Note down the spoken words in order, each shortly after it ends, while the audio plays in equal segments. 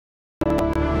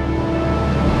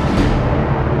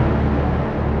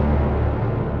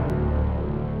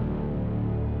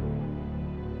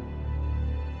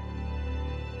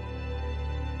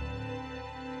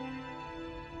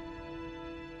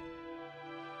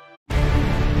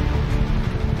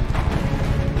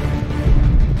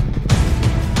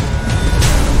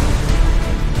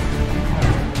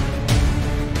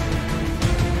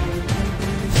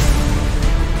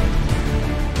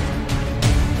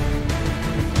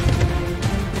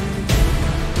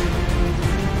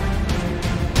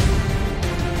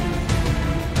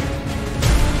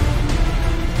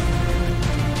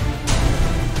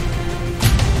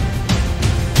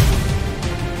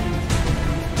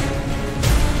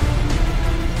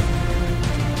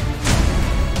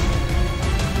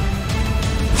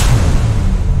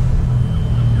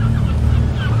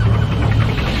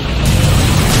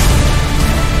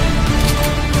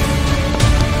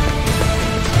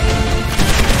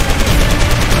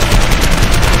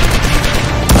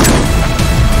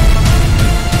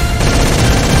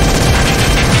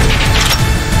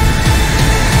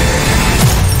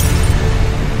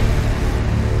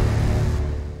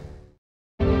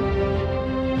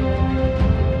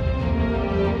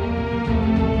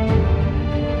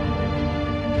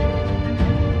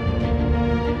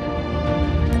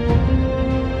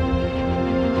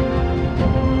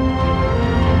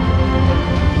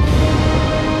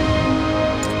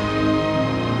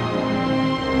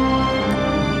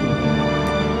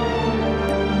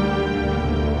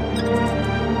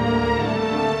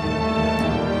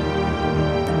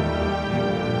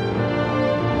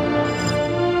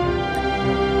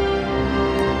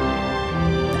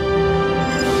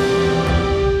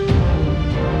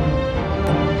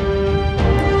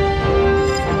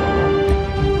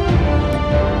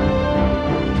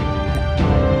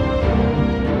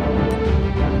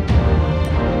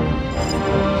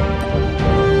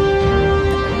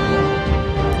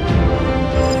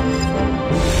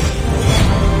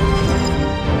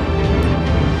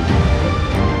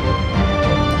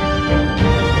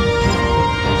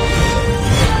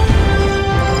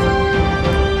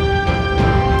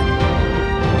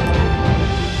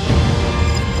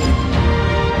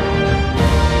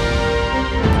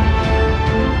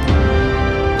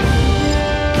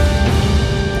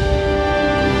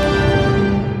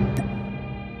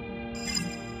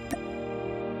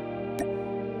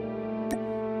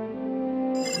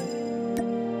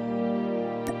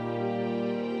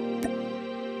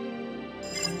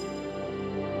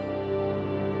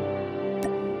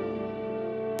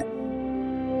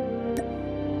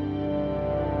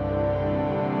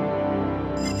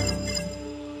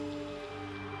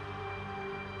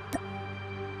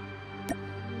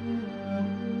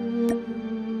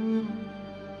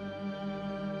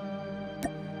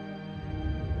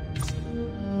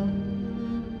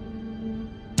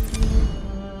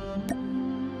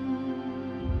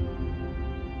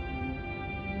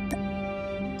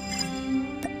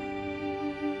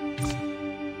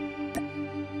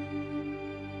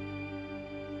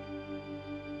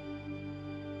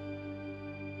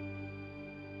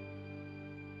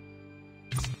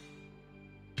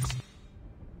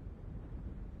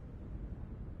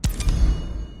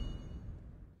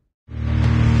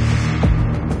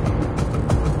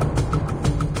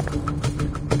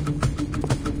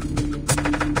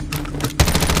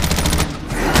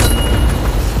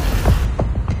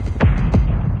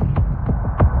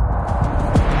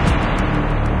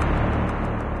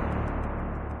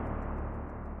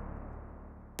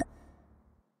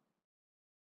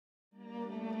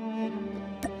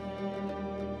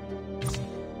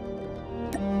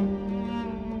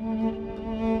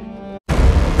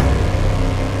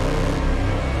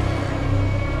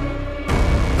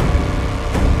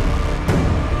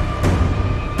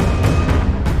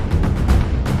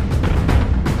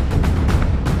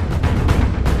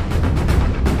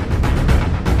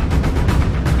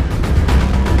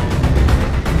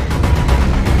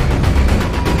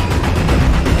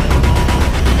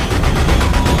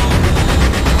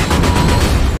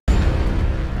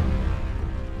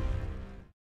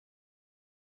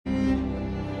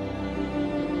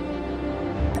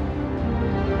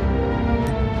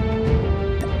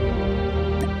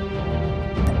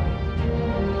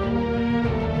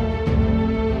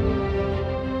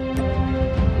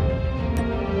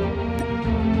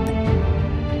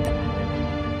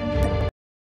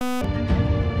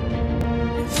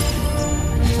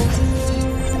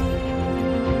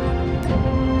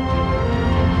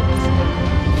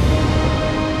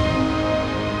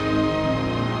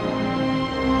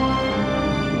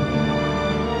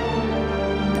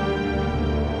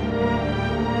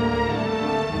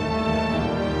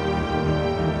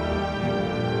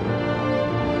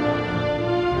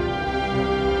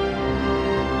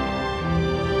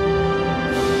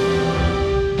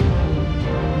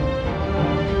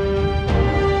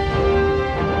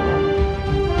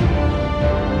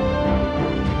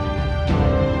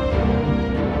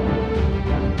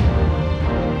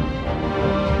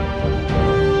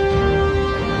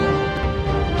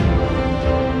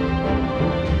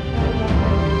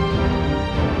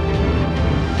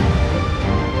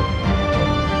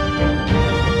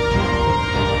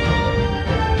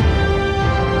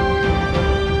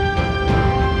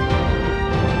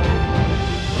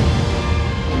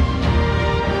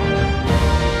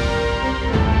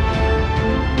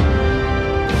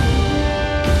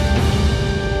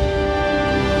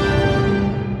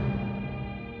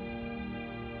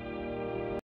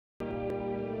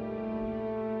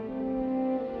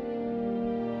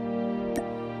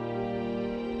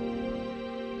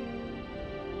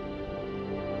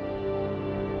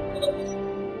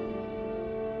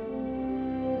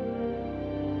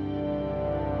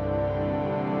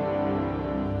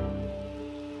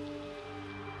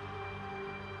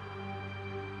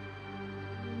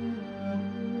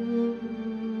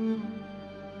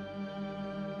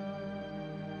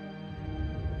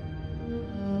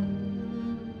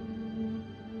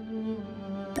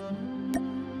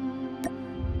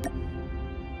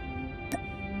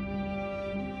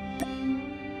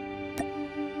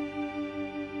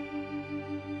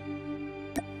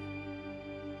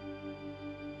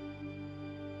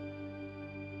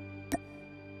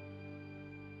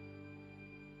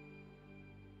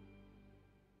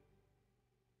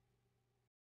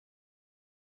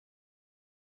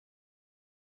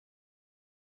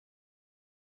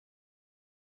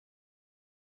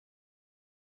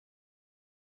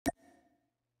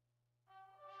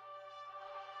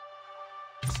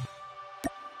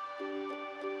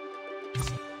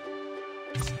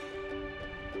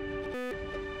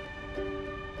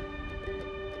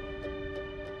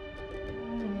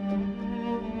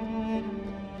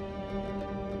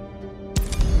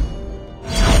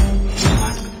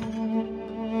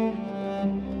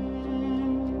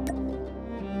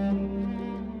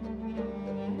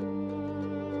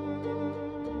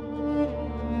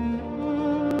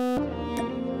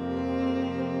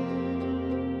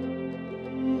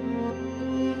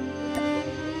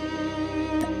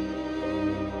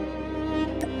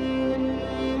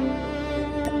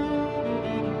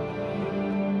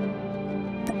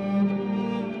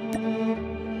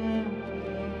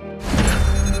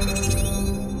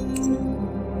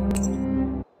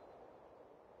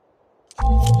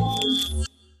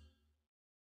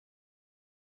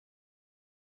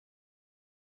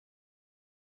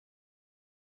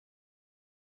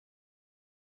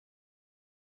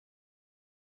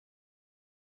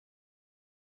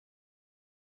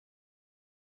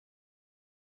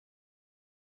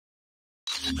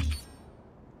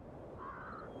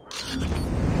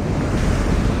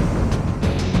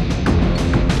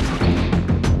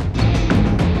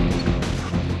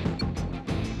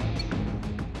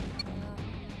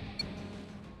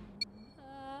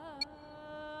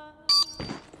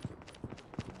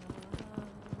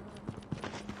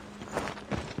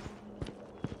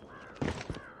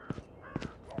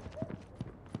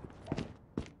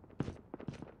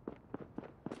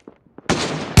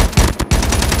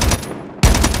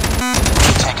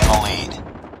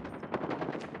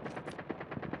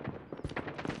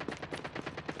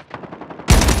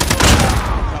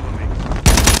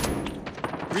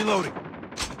Reloading.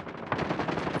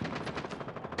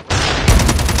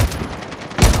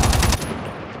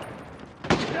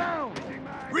 Down!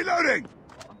 Reloading!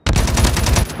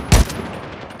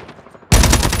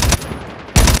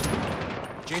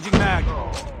 Changing mag.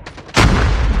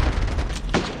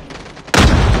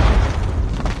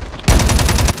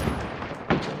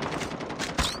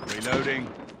 Reloading.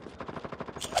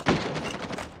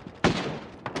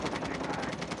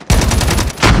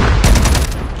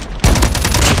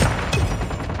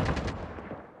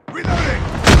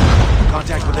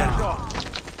 Contact with enemy.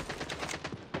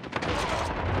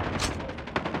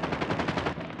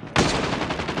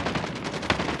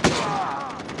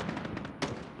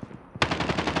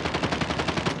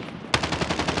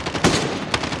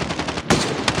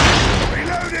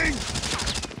 Reloading!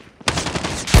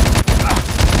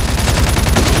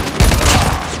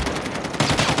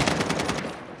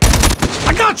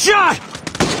 I got shot!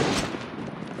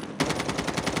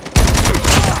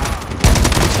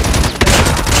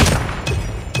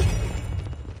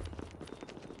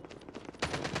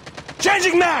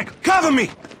 Changing mag! Cover me!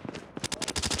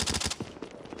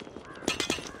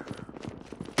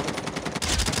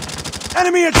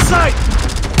 Enemy in sight!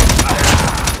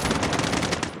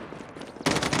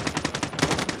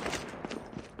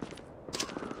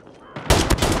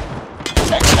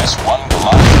 XS-1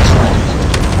 Goliath is ready.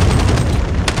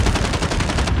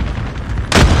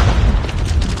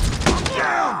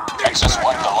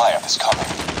 XS-1 Goliath is coming.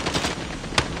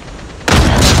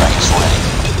 Airstrike is ready.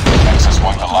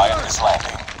 XS-1 Goliath is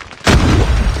landing.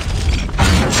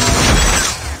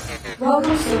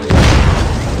 Welcome to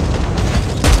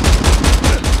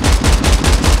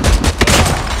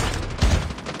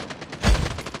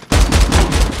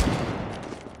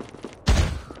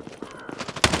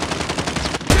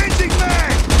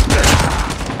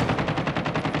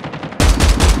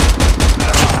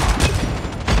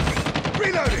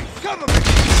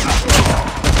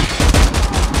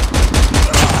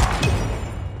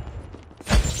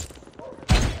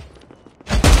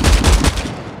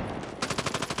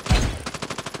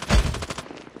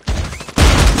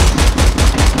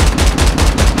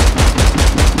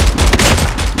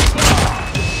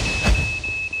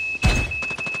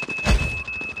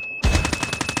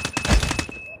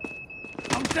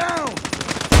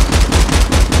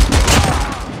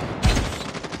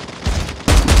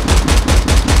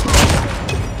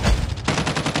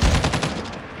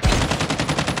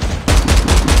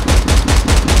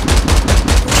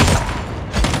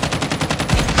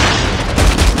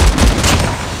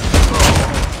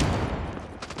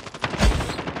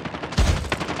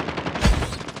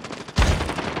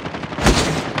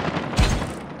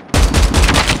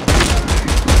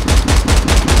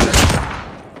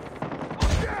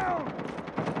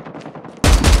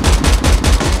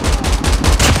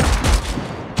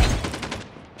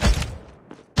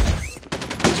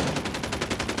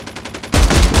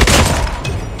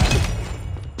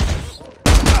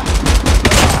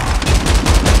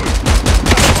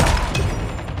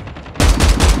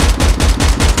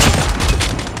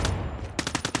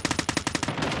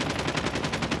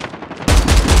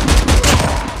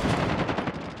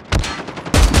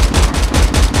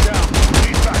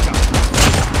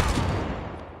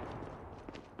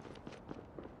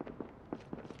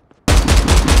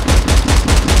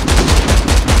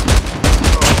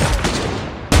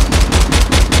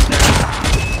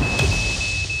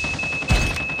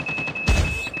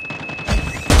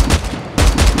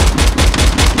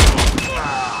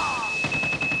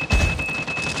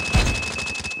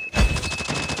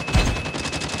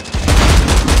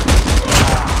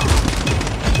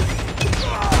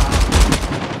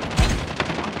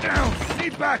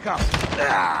backup!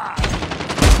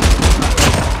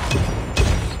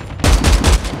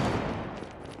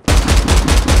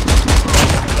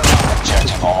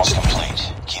 Objective almost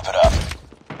complete. Keep it up.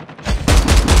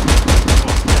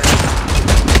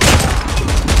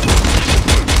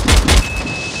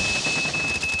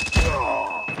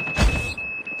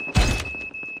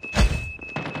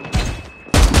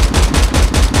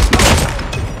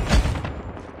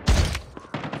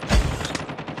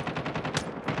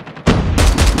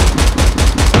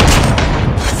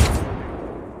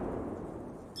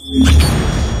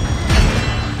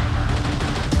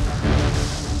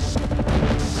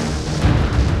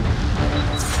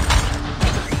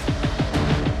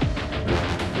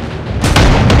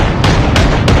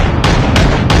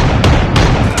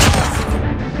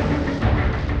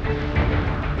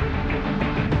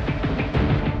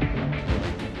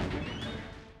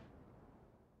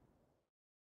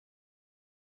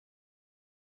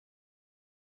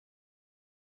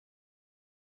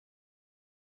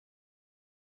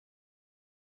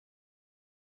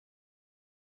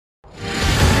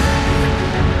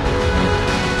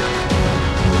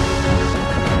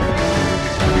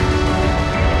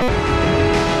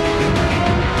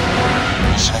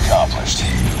 Mission accomplished.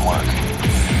 Good work.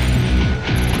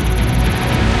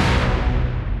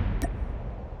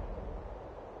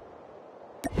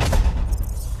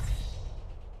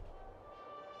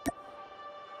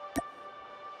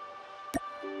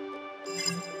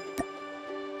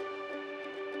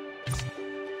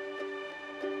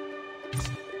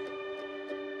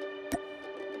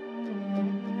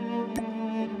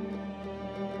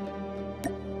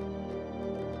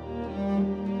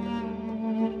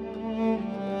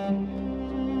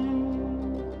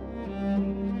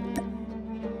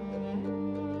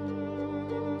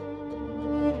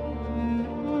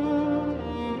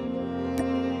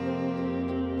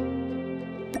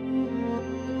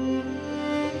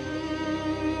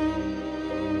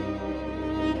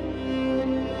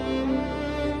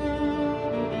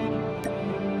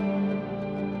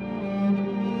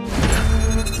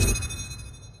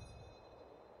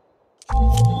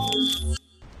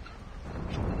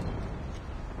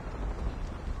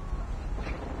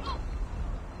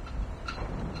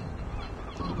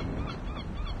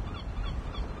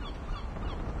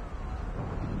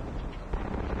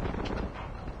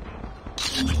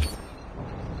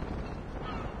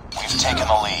 We've taken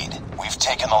the lead. We've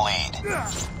taken the lead.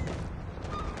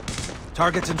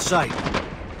 Target's in sight.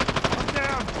 I'm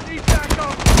down! Need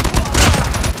backup!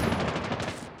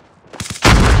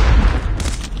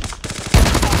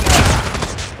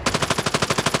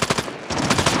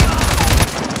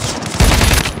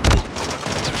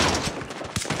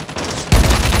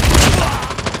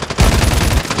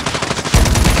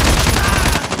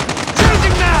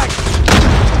 Changing mag!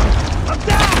 I'm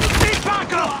down! Need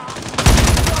backup!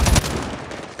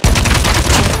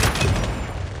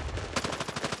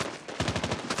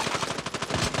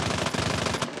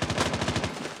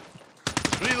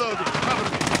 Reloading! Cover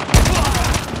me!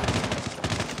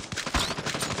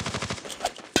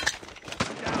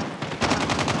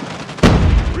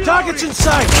 Target's in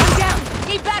sight! I'm down.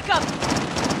 Need backup.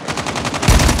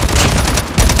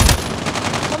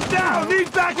 I'm down!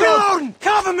 Need backup! Reloading!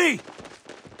 Cover me!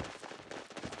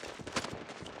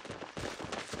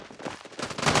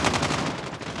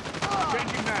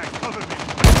 Changing mag! Cover me!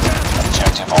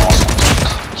 Objective almost complete.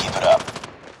 Keep it up.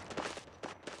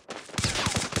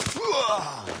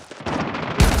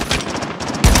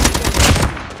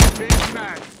 Changing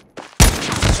mag!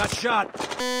 Got shot.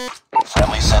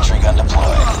 Friendly sentry gun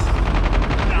deployed.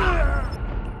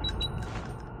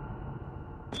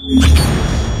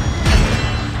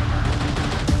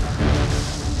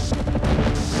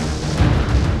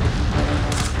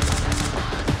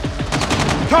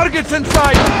 Target's in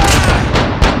sight!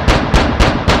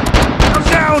 I'm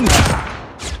down!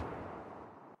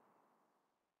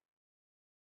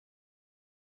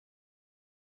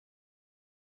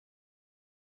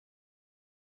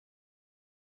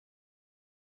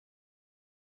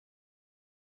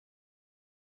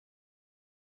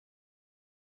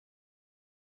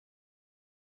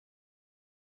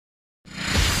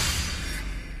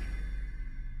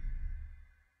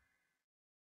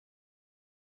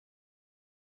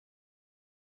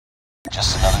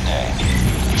 Just another day.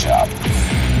 Good job.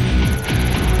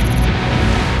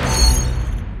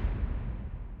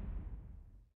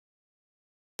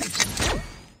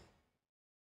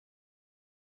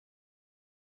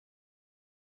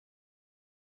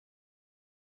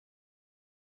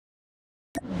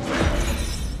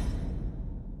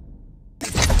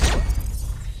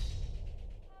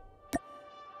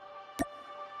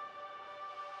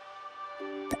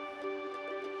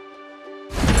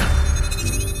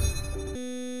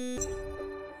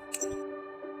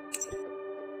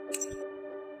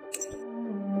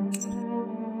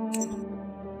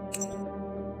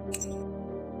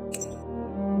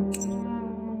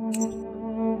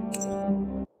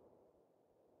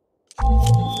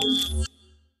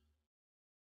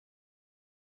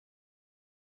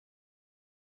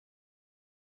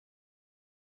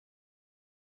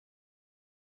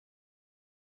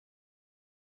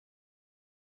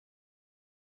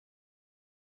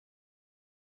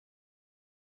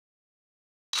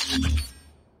 Front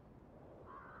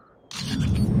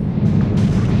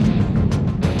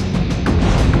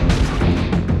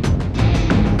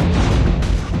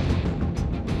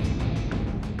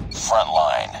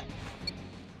line.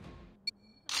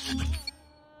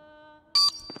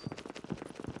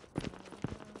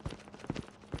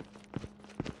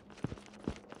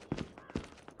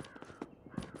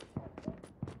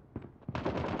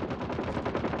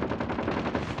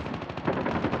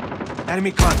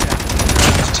 Enemy contact.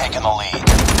 We've taken the lead.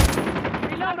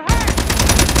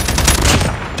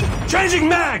 Changing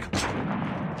mag!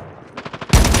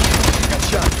 Got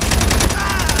shot.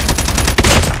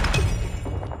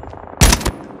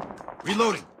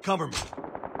 Reloading. Cover me.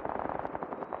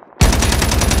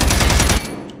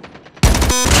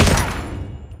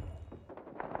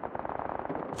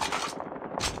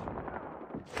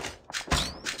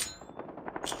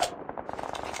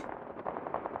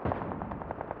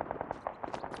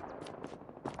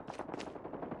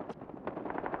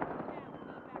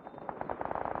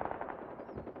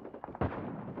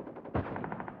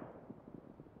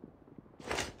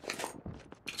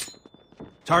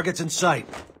 Targets in sight.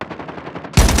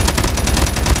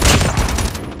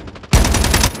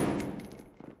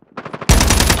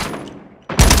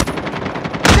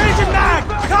 Changing mag!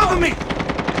 Cover me!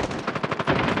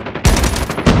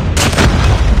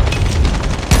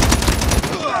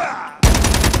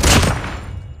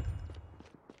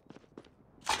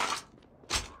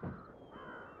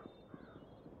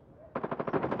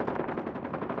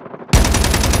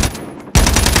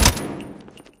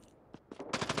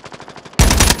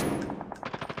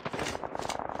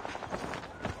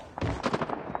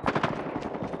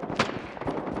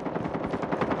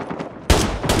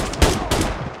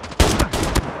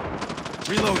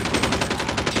 Reloading.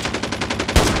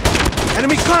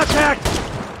 Enemy contact!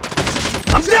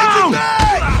 I'm down! I'm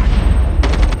hit!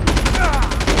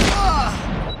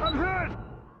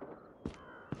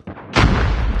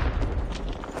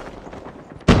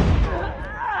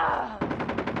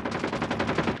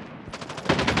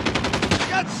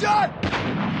 Got shot!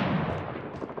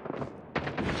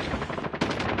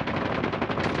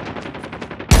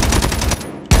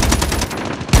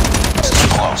 It's too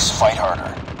close. Fight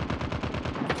harder.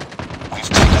 We've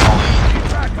taken the lead.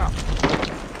 Back up!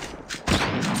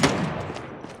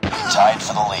 Tied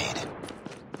for the lead.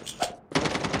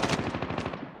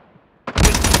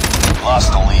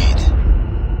 Lost the lead.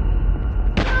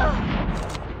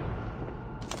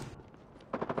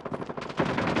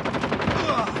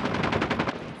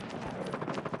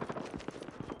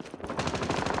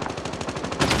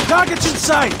 Targets in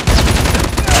sight!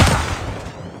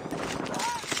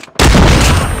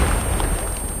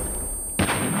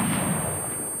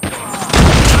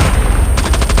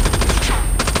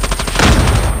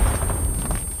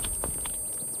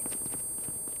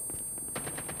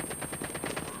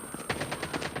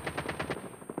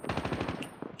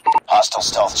 Hostile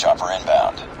stealth chopper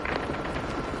inbound.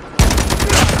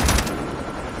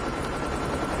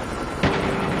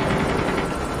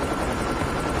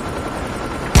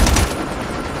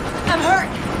 I'm hurt!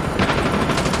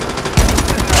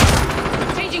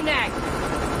 Changing mag!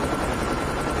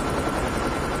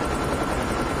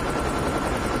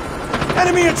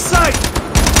 Enemy in sight!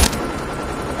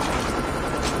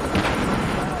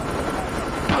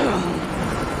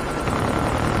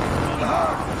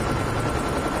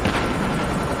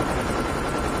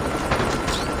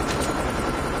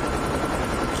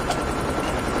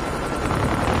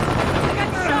 I got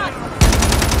shot!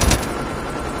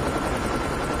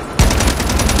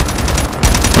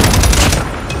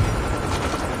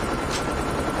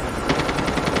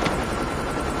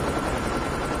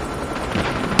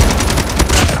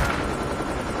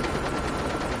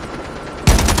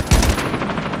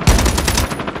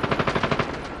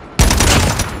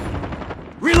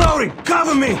 Reloading!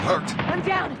 Cover me! Hurt. I'm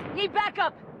down! Need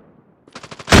backup!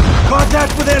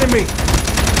 Contact with enemy!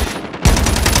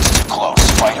 It's too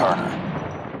close. Fight harder.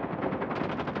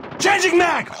 Changing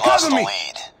mag! We lost Cover the me!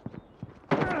 lead.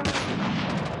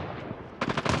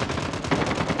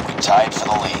 We tied for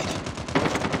the lead.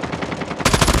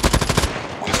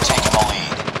 We've taken the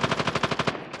lead.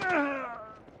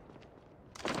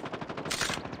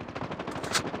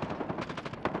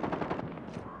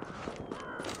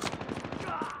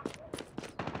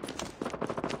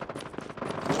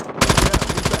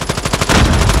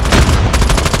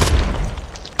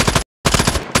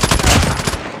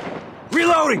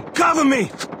 Reloading! Cover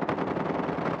me!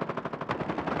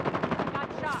 Got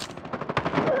shot!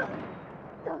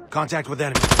 Contact with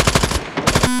enemy.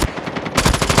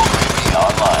 UAV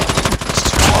online. It's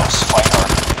too close. Fight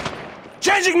harder.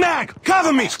 Changing mag!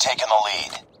 Cover me! We've taken the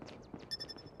lead.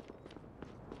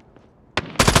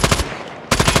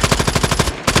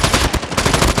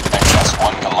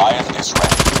 is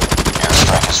ready.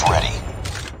 Airstrike is ready.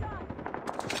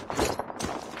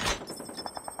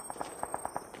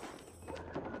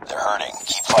 They're hurting.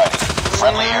 Keep fighting.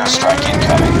 Friendly airstrike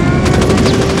incoming.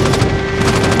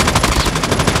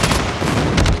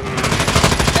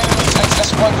 Enemies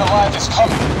XS-1 Goliath is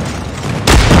coming.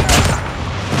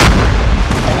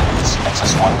 Enemies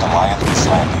XS-1 Goliath is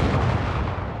landing.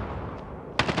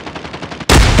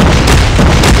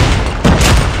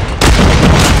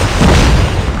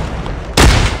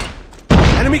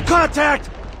 Enemy contact!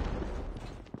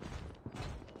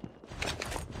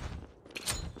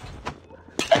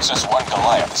 XS-1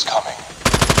 Goliath is coming.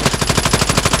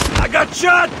 I got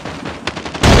shot!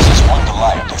 XS-1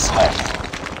 Goliath is landing.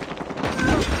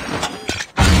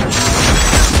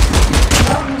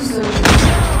 Welcome soldiers.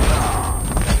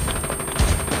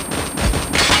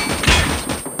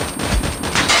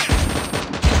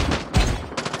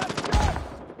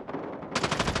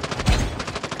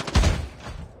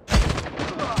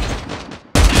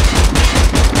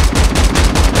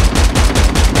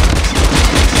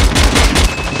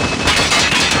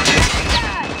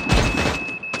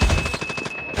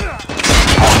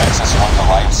 XS-1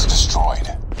 Goliath is destroyed.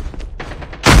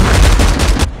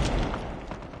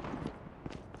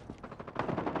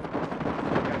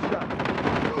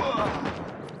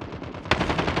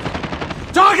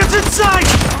 Target's in sight!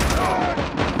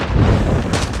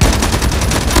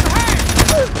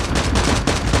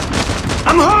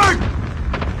 I'm hurt!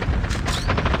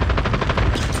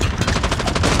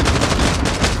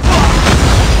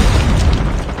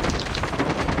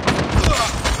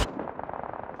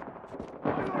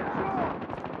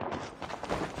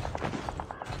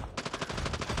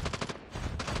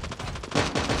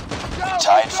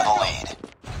 Tied for the lead.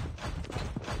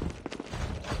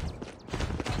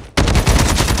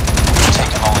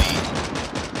 Taking the lead.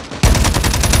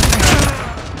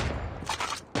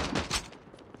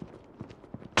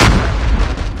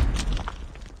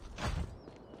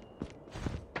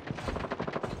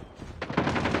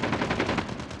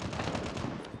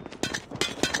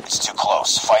 It's too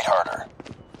close. Fight harder.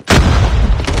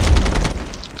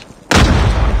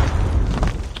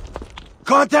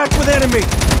 Contact with enemy!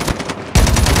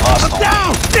 Lost I'm the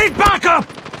down! Need backup!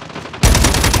 lead.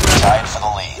 Tied for the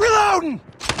lead. Reloading!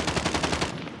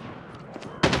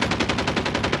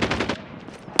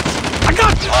 I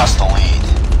got you! Lost the lead.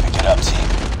 Pick it up, team.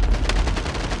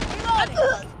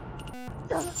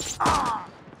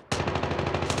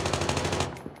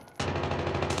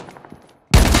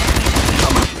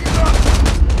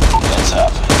 Heads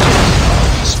up.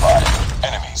 Enemy spotted.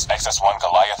 Enemies. XS-1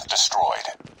 Goliath destroyed.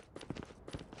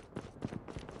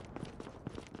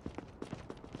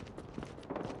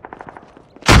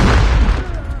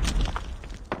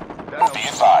 Be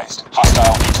advised.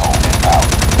 Hostile VTOL inbound.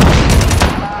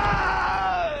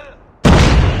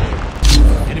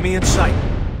 Enemy in sight.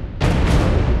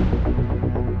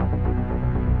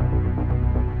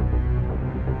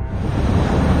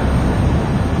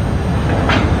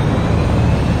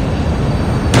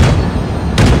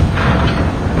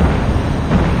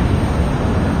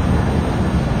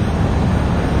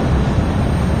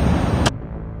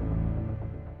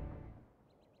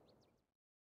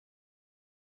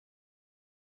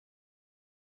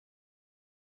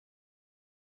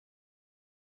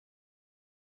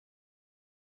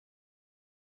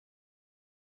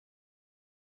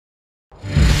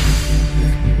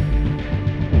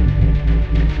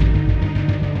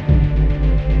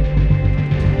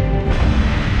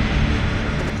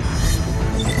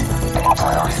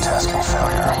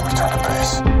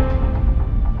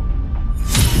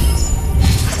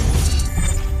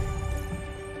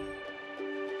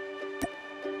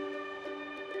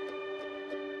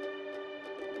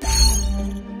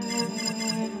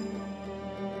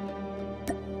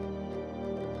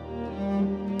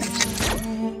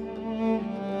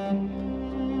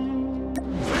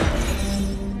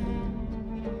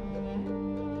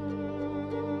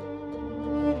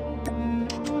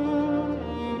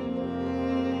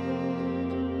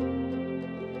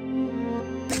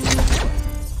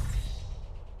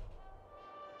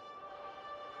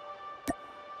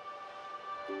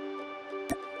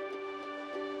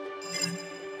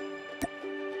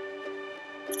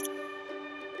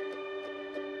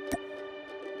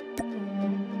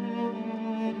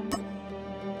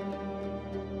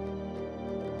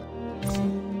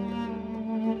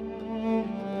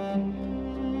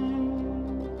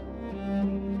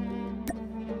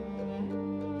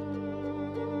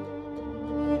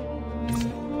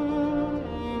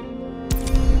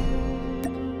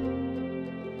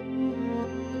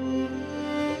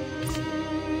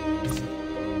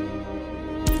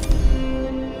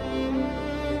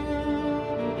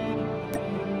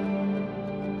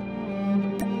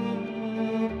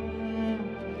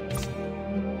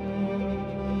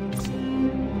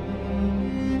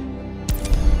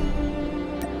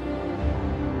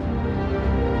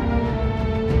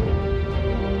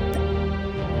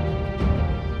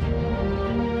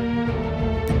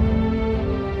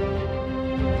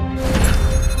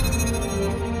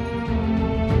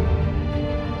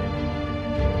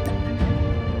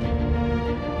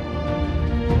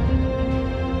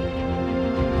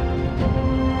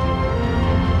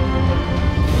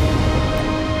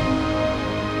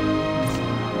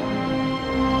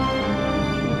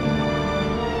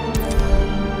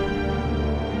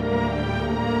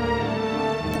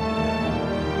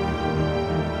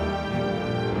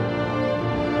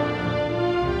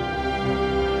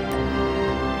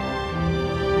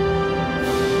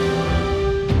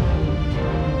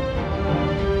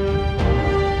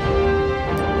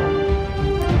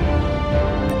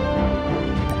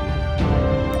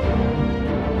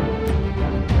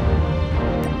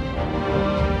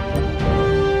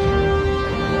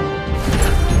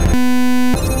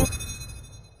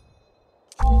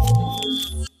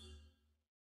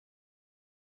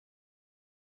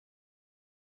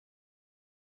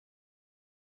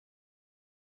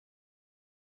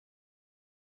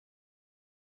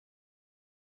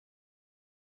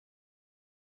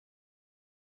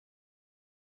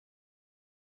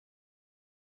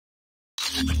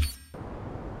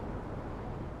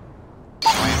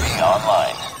 UAV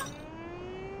online.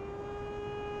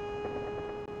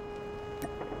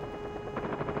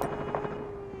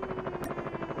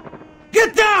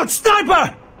 Get down,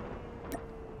 sniper!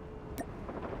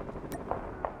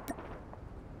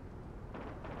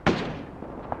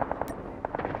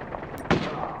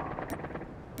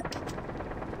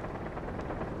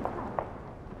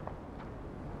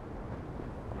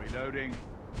 Reloading.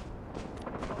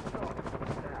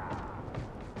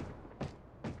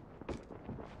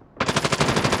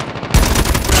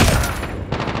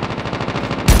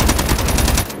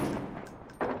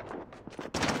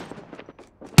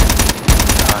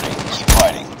 Hurting. Keep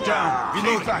fighting. Down.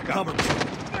 Reload. Back up. Cover me.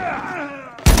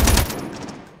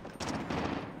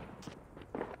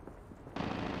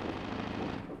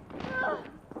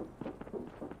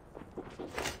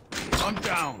 I'm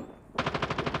down.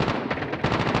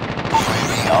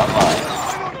 UAV online.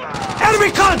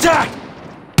 Enemy contact!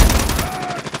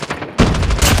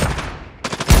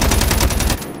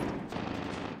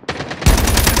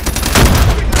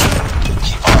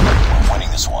 Keep on. We're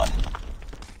winning this one.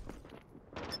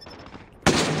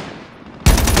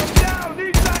 Down!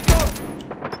 Need backup!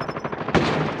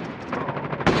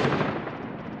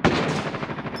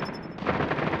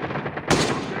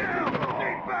 Down!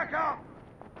 Need backup!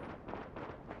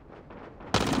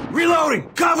 Reloading!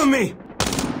 Cover me!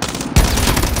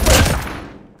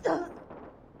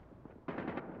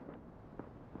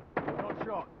 Got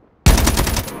shot.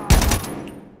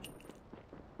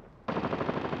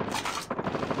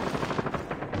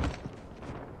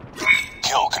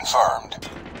 Kill confirmed.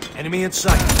 Enemy in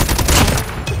sight.